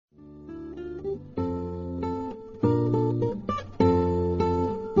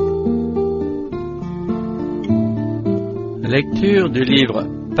Lecture du livre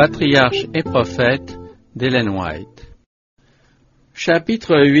Patriarches et Prophètes d'Ellen White.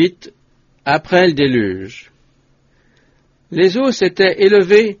 Chapitre 8. Après le déluge. Les eaux s'étaient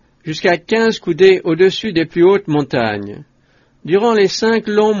élevées jusqu'à 15 coudées au-dessus des plus hautes montagnes. Durant les 5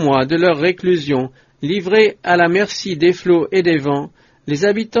 longs mois de leur réclusion, livrés à la merci des flots et des vents, les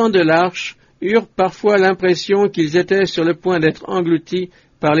habitants de l'arche eurent parfois l'impression qu'ils étaient sur le point d'être engloutis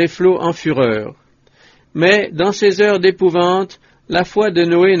par les flots en fureur. Mais, dans ces heures d'épouvante, la foi de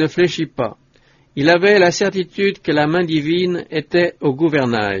Noé ne fléchit pas. Il avait la certitude que la main divine était au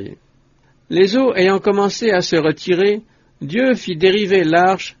gouvernail. Les eaux ayant commencé à se retirer, Dieu fit dériver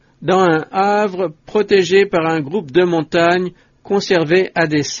l'arche dans un havre protégé par un groupe de montagnes conservé à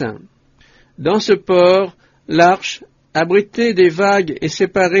dessein. Dans ce port, l'arche, abritée des vagues et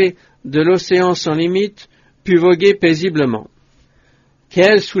séparée de l'océan sans limite, put voguer paisiblement.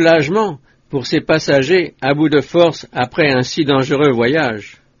 Quel soulagement pour ces passagers à bout de force après un si dangereux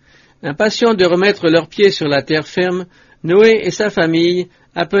voyage! Impatients de remettre leurs pieds sur la terre ferme, Noé et sa famille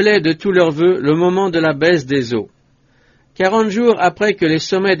appelaient de tous leurs vœux le moment de la baisse des eaux. 40 jours après que les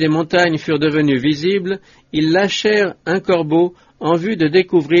sommets des montagnes furent devenus visibles, ils lâchèrent un corbeau en vue de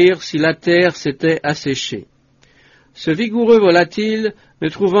découvrir si la terre s'était asséchée. Ce vigoureux volatile, ne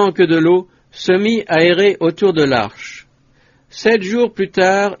trouvant que de l'eau, se mit à errer autour de l'arche. 7 jours plus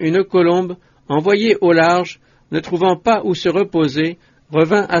tard, une colombe, envoyée au large, ne trouvant pas où se reposer,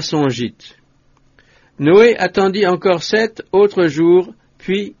 revint à son gîte. Noé attendit encore 7 autres jours,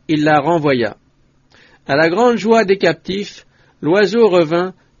 puis il la renvoya. À la grande joie des captifs, l'oiseau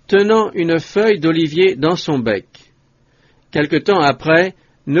revint, tenant une feuille d'olivier dans son bec. Quelque temps après,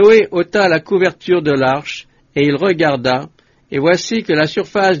 Noé ôta la couverture de l'arche, et il regarda, et voici que la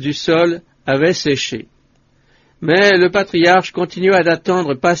surface du sol avait séché. Mais le patriarche continua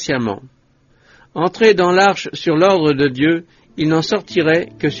d'attendre patiemment. Entré dans l'arche sur l'ordre de Dieu, il n'en sortirait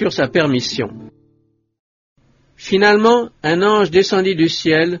que sur sa permission. Finalement, un ange descendit du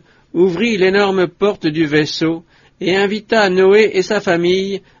ciel, ouvrit l'énorme porte du vaisseau, et invita Noé et sa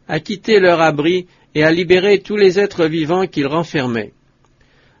famille à quitter leur abri et à libérer tous les êtres vivants qu'il renfermait.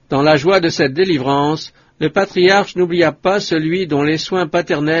 Dans la joie de cette délivrance, le patriarche n'oublia pas celui dont les soins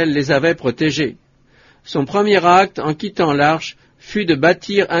paternels les avaient protégés. Son premier acte en quittant l'arche fut de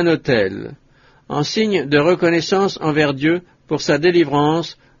bâtir un autel. En signe de reconnaissance envers Dieu pour sa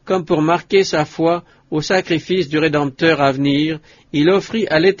délivrance, comme pour marquer sa foi au sacrifice du Rédempteur à venir, il offrit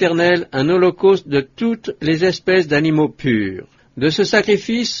à l'Éternel un holocauste de toutes les espèces d'animaux purs. De ce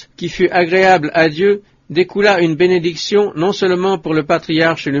sacrifice, qui fut agréable à Dieu, découla une bénédiction non seulement pour le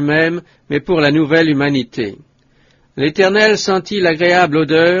patriarche lui-même, mais pour la nouvelle humanité. L'Éternel sentit l'agréable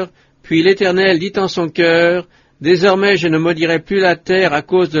odeur, puis l'Éternel dit en son cœur, « Désormais je ne maudirai plus la terre à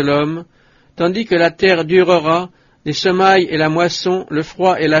cause de l'homme, tandis que la terre durera, les semailles et la moisson, le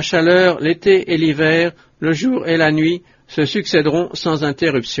froid et la chaleur, l'été et l'hiver, le jour et la nuit, se succéderont sans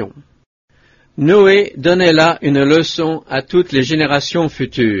interruption. » Noé donnait là une leçon à toutes les générations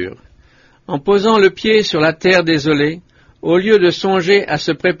futures. En posant le pied sur la terre désolée, au lieu de songer à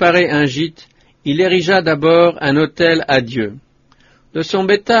se préparer un gîte, il érigea d'abord un autel à Dieu. De son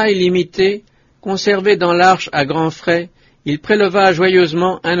bétail limité, conservé dans l'arche à grands frais, il préleva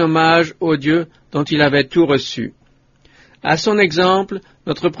joyeusement un hommage au Dieu dont il avait tout reçu. À son exemple,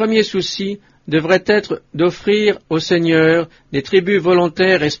 notre premier souci devrait être d'offrir au Seigneur des tribus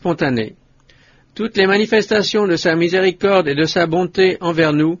volontaires et spontanées. Toutes les manifestations de sa miséricorde et de sa bonté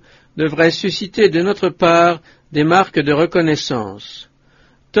envers nous devraient susciter de notre part des marques de reconnaissance,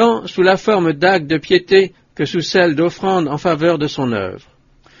 tant sous la forme d'actes de piété que sous celle d'offrandes en faveur de son œuvre.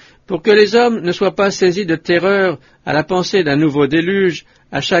 Pour que les hommes ne soient pas saisis de terreur à la pensée d'un nouveau déluge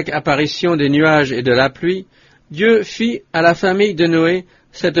à chaque apparition des nuages et de la pluie, Dieu fit à la famille de Noé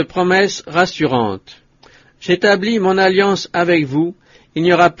cette promesse rassurante. « J'établis mon alliance avec vous, il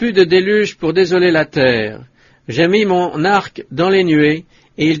n'y aura plus de déluge pour désoler la terre. J'ai mis mon arc dans les nuées,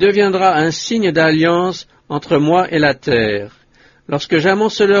 et il deviendra un signe d'alliance entre moi et la terre. Lorsque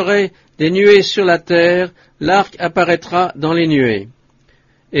j'amoncellerai des nuées sur la terre, l'arc apparaîtra dans les nuées.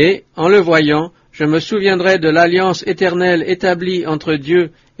 Et, en le voyant, je me souviendrai de l'alliance éternelle établie entre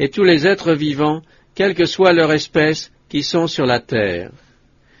Dieu et tous les êtres vivants, quelle que soit leur espèce, qui sont sur la terre. »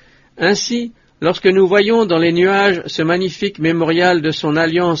 Ainsi, lorsque nous voyons dans les nuages ce magnifique mémorial de son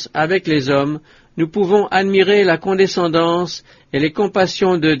alliance avec les hommes, nous pouvons admirer la condescendance et les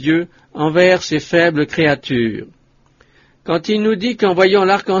compassions de Dieu envers ces faibles créatures. Quand il nous dit qu'en voyant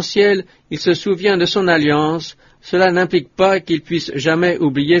l'arc-en-ciel, il se souvient de son alliance, cela n'implique pas qu'il puisse jamais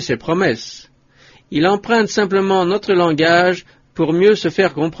oublier ses promesses. Il emprunte simplement notre langage pour mieux se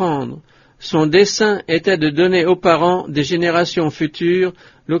faire comprendre. Son dessein était de donner aux parents des générations futures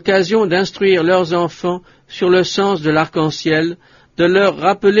l'occasion d'instruire leurs enfants sur le sens de l'arc-en-ciel, de leur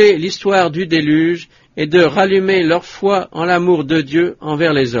rappeler l'histoire du déluge et de rallumer leur foi en l'amour de Dieu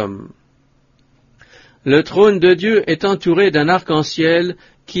envers les hommes. Le trône de Dieu est entouré d'un arc-en-ciel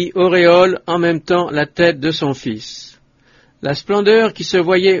qui auréole en même temps la tête de son Fils. La splendeur qui se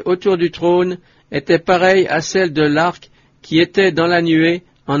voyait autour du trône était pareille à celle de l'arc qui était dans la nuée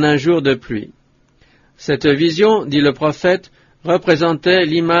en un jour de pluie. Cette vision, dit le prophète, représentait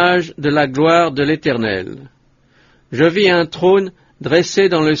l'image de la gloire de l'Éternel. Je vis un trône dressé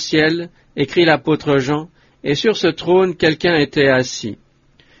dans le ciel, écrit l'apôtre Jean, et sur ce trône quelqu'un était assis.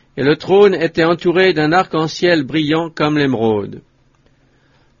 Et le trône était entouré d'un arc-en-ciel brillant comme l'émeraude.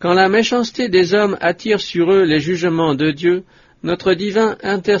 Quand la méchanceté des hommes attire sur eux les jugements de Dieu, notre divin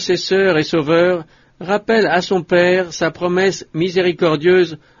intercesseur et sauveur rappelle à son Père sa promesse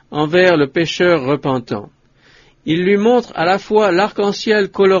miséricordieuse envers le pécheur repentant. Il lui montre à la fois l'arc-en-ciel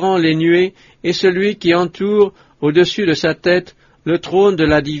colorant les nuées et celui qui entoure, au-dessus de sa tête, le trône de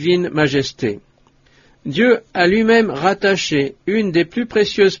la divine majesté. Dieu a lui-même rattaché une des plus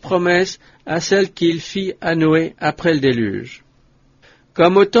précieuses promesses à celle qu'il fit à Noé après le déluge.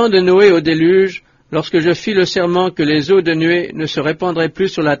 Comme au temps de Noé au déluge, lorsque je fis le serment que les eaux de nuée ne se répandraient plus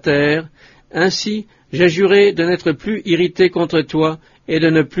sur la terre, ainsi j'ai juré de n'être plus irrité contre toi et de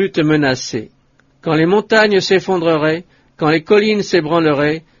ne plus te menacer. Quand les montagnes s'effondreraient, quand les collines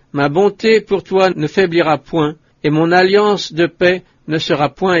s'ébranleraient, ma bonté pour toi ne faiblira point, et mon alliance de paix ne sera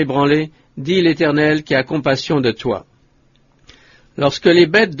point ébranlée, dit l'Éternel qui a compassion de toi. Lorsque les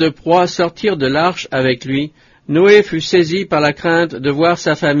bêtes de proie sortirent de l'arche avec lui, Noé fut saisi par la crainte de voir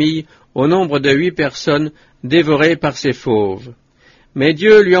sa famille, au nombre de 8 personnes, dévorée par ces fauves. Mais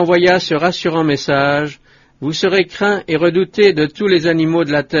Dieu lui envoya ce rassurant message, « Vous serez craints et redoutés de tous les animaux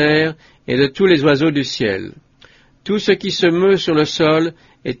de la terre et de tous les oiseaux du ciel. Tout ce qui se meut sur le sol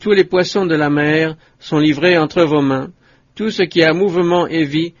et tous les poissons de la mer sont livrés entre vos mains. Tout ce qui a mouvement et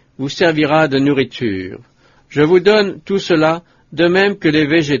vie vous servira de nourriture. Je vous donne tout cela, de même que les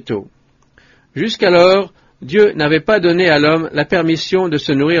végétaux. » Jusqu'alors, Dieu n'avait pas donné à l'homme la permission de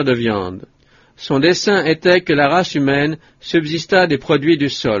se nourrir de viande. Son dessein était que la race humaine subsistât des produits du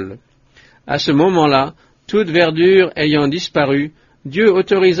sol. À ce moment-là, toute verdure ayant disparu, Dieu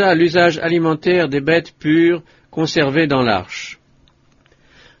autorisa l'usage alimentaire des bêtes pures conservées dans l'arche.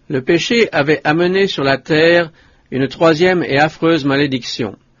 Le péché avait amené sur la terre une troisième et affreuse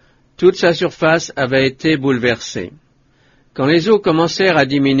malédiction. Toute sa surface avait été bouleversée. Quand les eaux commencèrent à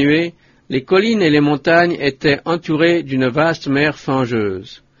diminuer, les collines et les montagnes étaient entourées d'une vaste mer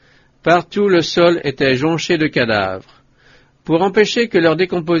fangeuse. Partout le sol était jonché de cadavres. Pour empêcher que leur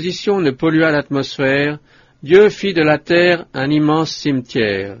décomposition ne polluât l'atmosphère, Dieu fit de la terre un immense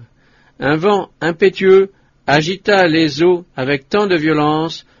cimetière. Un vent impétueux agita les eaux avec tant de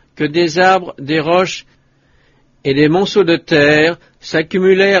violence que des arbres, des roches et des monceaux de terre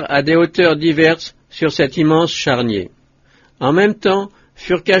s'accumulèrent à des hauteurs diverses sur cet immense charnier. En même temps,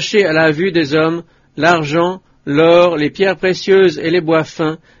 furent cachés à la vue des hommes l'argent, l'or, les pierres précieuses et les bois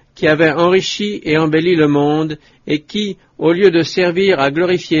fins qui avaient enrichi et embelli le monde et qui, au lieu de servir à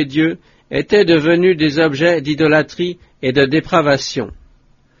glorifier Dieu, étaient devenus des objets d'idolâtrie et de dépravation.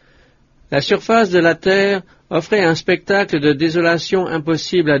 La surface de la terre offrait un spectacle de désolation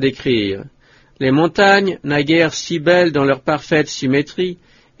impossible à décrire. Les montagnes, naguère si belles dans leur parfaite symétrie,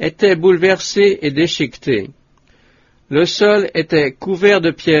 étaient bouleversées et déchiquetées. Le sol était couvert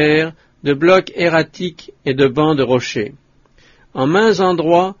de pierres, de blocs erratiques et de bancs de rochers. En maints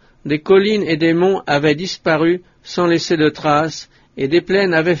endroits, des collines et des monts avaient disparu sans laisser de traces, et des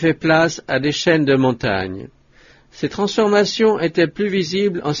plaines avaient fait place à des chaînes de montagnes. Ces transformations étaient plus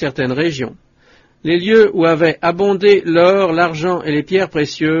visibles en certaines régions. Les lieux où avaient abondé l'or, l'argent et les pierres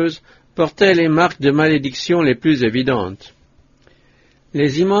précieuses portaient les marques de malédiction les plus évidentes.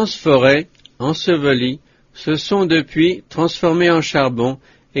 Les immenses forêts, ensevelies, se sont depuis transformées en charbon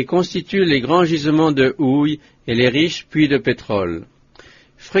et constituent les grands gisements de houille et les riches puits de pétrole.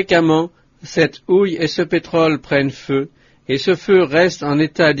 Fréquemment, cette houille et ce pétrole prennent feu, et ce feu reste en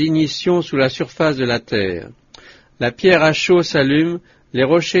état d'ignition sous la surface de la terre. La pierre à chaud s'allume, les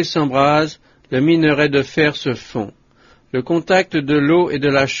rochers s'embrasent, le minerai de fer se fond. Le contact de l'eau et de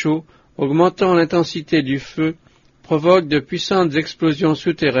la chaux, augmentant l'intensité du feu, provoque de puissantes explosions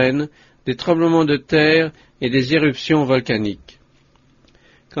souterraines, des tremblements de terre et des éruptions volcaniques.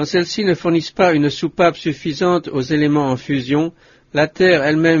 Quand celles-ci ne fournissent pas une soupape suffisante aux éléments en fusion, la terre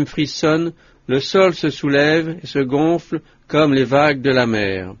elle-même frissonne, le sol se soulève et se gonfle comme les vagues de la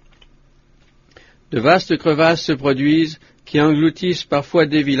mer. De vastes crevasses se produisent qui engloutissent parfois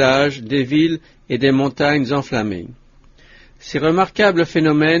des villages, des villes et des montagnes enflammées. Ces remarquables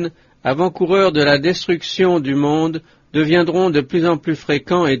phénomènes, avant-coureurs de la destruction du monde, deviendront de plus en plus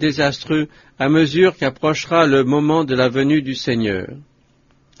fréquents et désastreux à mesure qu'approchera le moment de la venue du Seigneur.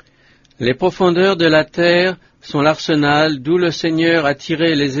 Les profondeurs de la terre sont l'arsenal d'où le Seigneur a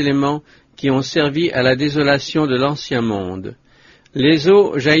tiré les éléments qui ont servi à la désolation de l'ancien monde. Les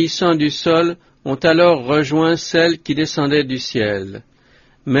eaux jaillissant du sol ont alors rejoint celles qui descendaient du ciel.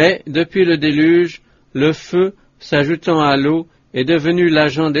 Mais, depuis le déluge, le feu, s'ajoutant à l'eau, est devenu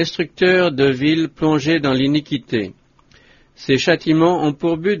l'agent destructeur de villes plongées dans l'iniquité. Ces châtiments ont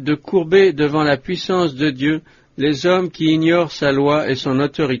pour but de courber devant la puissance de Dieu les hommes qui ignorent sa loi et son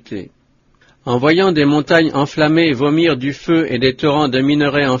autorité. En voyant des montagnes enflammées vomir du feu et des torrents de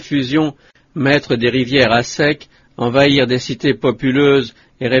minerais en fusion mettre des rivières à sec, envahir des cités populeuses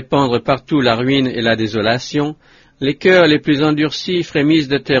et répandre partout la ruine et la désolation, les cœurs les plus endurcis frémissent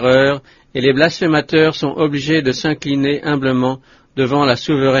de terreur et les blasphémateurs sont obligés de s'incliner humblement devant la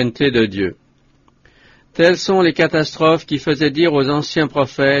souveraineté de Dieu. Telles sont les catastrophes qui faisaient dire aux anciens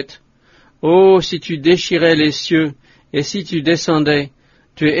prophètes « Oh, si tu déchirais les cieux, et si tu descendais,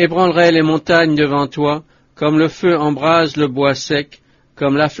 tu ébranlerais les montagnes devant toi, comme le feu embrase le bois sec,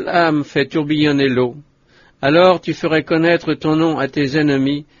 comme la flamme fait tourbillonner l'eau. Alors tu ferais connaître ton nom à tes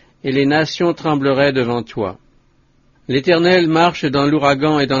ennemis, et les nations trembleraient devant toi. L'Éternel marche dans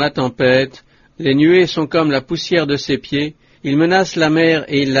l'ouragan et dans la tempête, les nuées sont comme la poussière de ses pieds, il menace la mer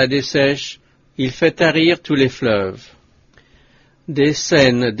et il la dessèche, il fait tarir tous les fleuves. » Des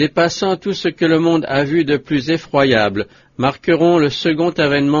scènes dépassant tout ce que le monde a vu de plus effroyable marqueront le second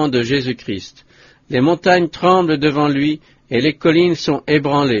avènement de Jésus-Christ. Les montagnes tremblent devant lui et les collines sont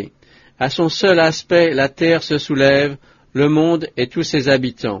ébranlées. À son seul aspect, la terre se soulève, le monde et tous ses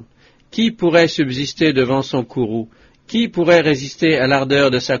habitants. Qui pourrait subsister devant son courroux? Qui pourrait résister à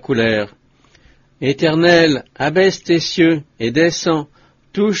l'ardeur de sa colère? Éternel, abaisse tes cieux et descends,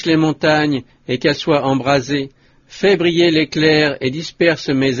 touche les montagnes et qu'elles soient embrasées. Fais briller l'éclair et disperse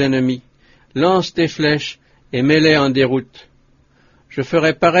mes ennemis. Lance tes flèches et mets-les en déroute. Je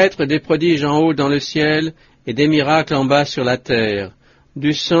ferai paraître des prodiges en haut dans le ciel et des miracles en bas sur la terre,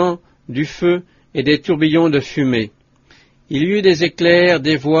 du sang, du feu et des tourbillons de fumée. Il y eut des éclairs,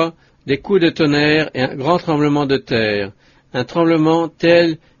 des voix, des coups de tonnerre et un grand tremblement de terre, un tremblement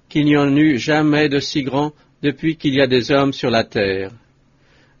tel qu'il n'y en eut jamais de si grand depuis qu'il y a des hommes sur la terre.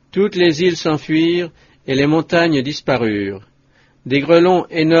 Toutes les îles s'enfuirent et les montagnes disparurent. Des grêlons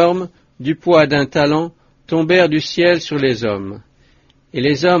énormes, du poids d'un talent, tombèrent du ciel sur les hommes. Et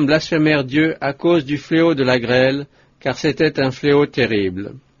les hommes blasphémèrent Dieu à cause du fléau de la grêle, car c'était un fléau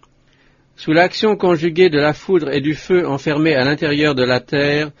terrible. Sous l'action conjuguée de la foudre et du feu enfermés à l'intérieur de la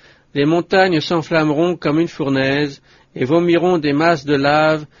terre, les montagnes s'enflammeront comme une fournaise et vomiront des masses de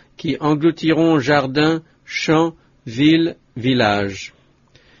lave qui engloutiront jardins, champs, villes, villages.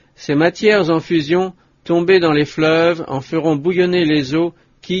 Ces matières en fusion, tombées dans les fleuves, en feront bouillonner les eaux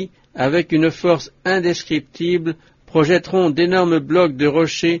qui, avec une force indescriptible, projetteront d'énormes blocs de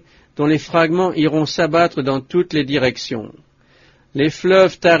rochers dont les fragments iront s'abattre dans toutes les directions. Les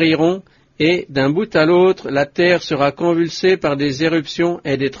fleuves tariront et, d'un bout à l'autre, la terre sera convulsée par des éruptions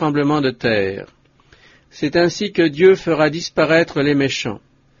et des tremblements de terre. C'est ainsi que Dieu fera disparaître les méchants.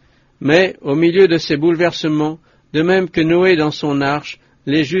 Mais, au milieu de ces bouleversements, de même que Noé dans son arche,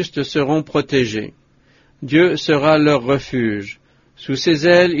 les justes seront protégés. Dieu sera leur refuge. Sous ses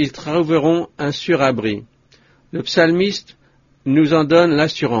ailes, ils trouveront un sûr abri. Le psalmiste nous en donne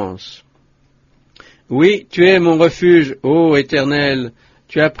l'assurance. Oui, tu es mon refuge, ô Éternel.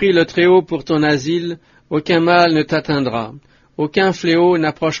 Tu as pris le Très-Haut pour ton asile, aucun mal ne t'atteindra. Aucun fléau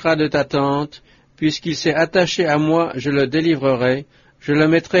n'approchera de ta tente. Puisqu'il s'est attaché à moi, je le délivrerai. Je le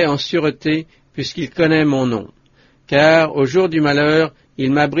mettrai en sûreté, puisqu'il connaît mon nom. Car, au jour du malheur,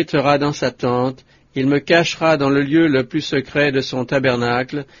 il m'abritera dans sa tente, il me cachera dans le lieu le plus secret de son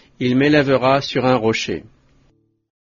tabernacle, il m'élèvera sur un rocher.